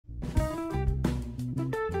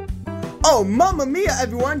Oh, mamma mia,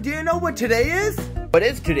 everyone! Do you know what today is? What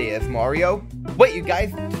is today, Mario? Wait, you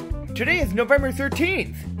guys, today is November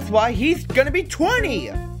 13th. That's why he's gonna be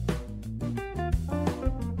 20!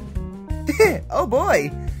 Oh boy,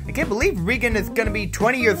 I can't believe Regan is gonna be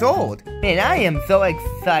 20 years old. Man, I am so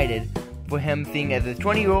excited for him seeing as a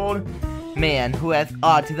 20-year-old man who has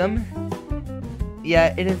autism.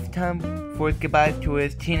 Yeah, it is time for his goodbyes to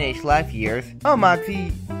his teenage life years. Oh,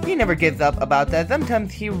 Moxie, he never gives up about that.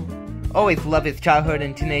 Sometimes he always loved his childhood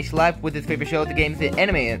and teenage life with his favorite shows, the games, the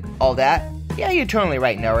anime, and all that. Yeah, you're totally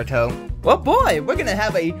right, Naruto. Oh boy, we're gonna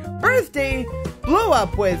have a birthday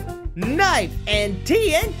blow-up with knives and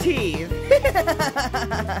TNTs.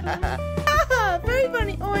 Very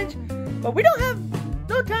funny, Orange. But we don't have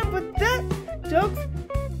no time for that, jokes.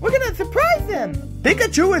 We're gonna surprise him.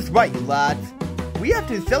 Pikachu is right, you lads. We have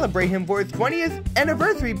to celebrate him for his 20th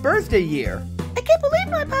anniversary birthday year. I can't believe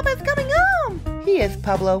my Papa's coming home. He is,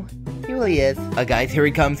 Pablo. He really is. Guys, here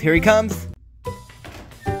he comes, here he comes.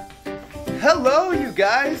 Hello, you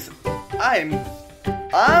guys.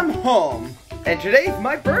 I'm home. And today's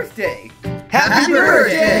my birthday. Happy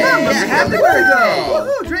birthday! Happy birthday!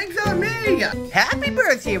 Woohoo, drinks on me! Happy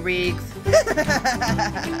birthday, Regs!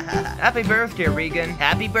 Happy birthday, Regan.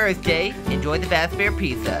 Happy birthday. Enjoy the Fast Bear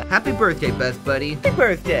pizza. Happy birthday, best buddy. Happy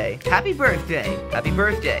birthday. Happy birthday. Happy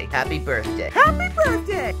birthday. Happy birthday. Happy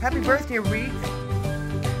birthday. Happy birthday, Regs.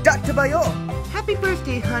 Dr. Bayo. Happy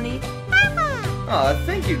birthday, honey. Mama. Oh,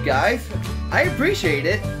 thank you, guys. I appreciate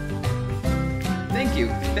it. Thank you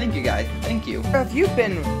guys, thank you. Where have you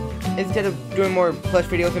been instead of doing more Plush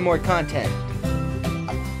videos and more content?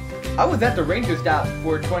 I was at the Ranger stop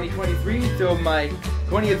for 2023, so my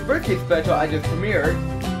 20th birthday special I just premiered,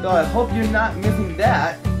 so I hope you're not missing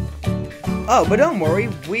that. Oh, but don't worry,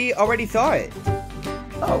 we already saw it.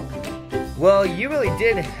 Oh. Well, you really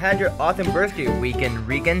did have your awesome birthday weekend,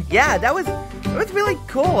 Regan. Yeah, it was really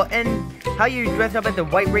cool, and how you dressed up as the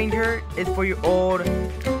White Ranger is for your old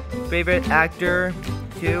favorite actor,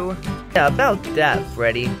 too. Yeah, about that,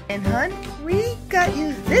 Freddy. And hun, we got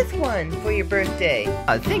you this one for your birthday.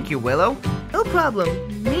 Thank you, Willow. No problem.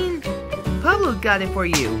 Me and Pablo got it for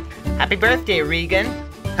you. Happy birthday, Regan.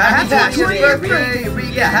 Happy birthday,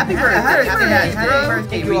 Regan. Happy birthday. Happy birthday.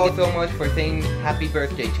 Thank you all so much for saying happy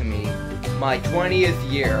birthday to me. My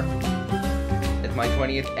 20th year. It's my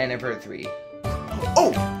 20th anniversary.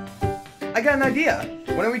 Oh! I got an idea.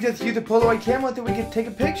 Why don't we just use a Polaroid camera so we can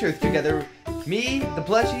take pictures together? Me, the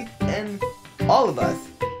plushies, and all of us.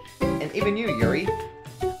 And even you, Yuri.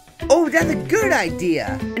 Oh, that's a good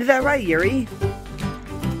idea. Is that right, Yuri?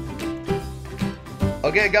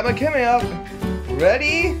 Okay, got my camera out.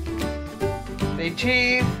 Ready? Say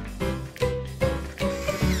cheese.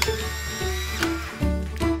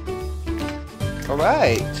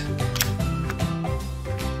 Alright.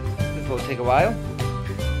 This will take a while.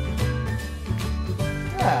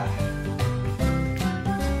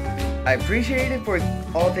 I appreciate it for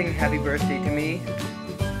all things happy birthday to me.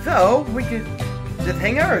 So, we could just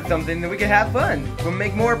hang out or something, and we could have fun. We'll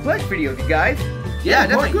make more Plush videos, you guys. Yeah,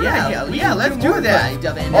 that's a good idea. Yeah, let's do that.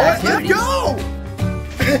 Alright, let's go!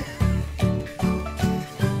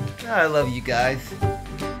 I love you guys.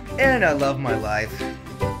 And I love my life.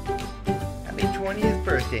 Happy 20th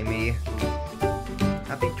birthday, me.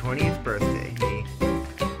 Happy 20th birthday, me.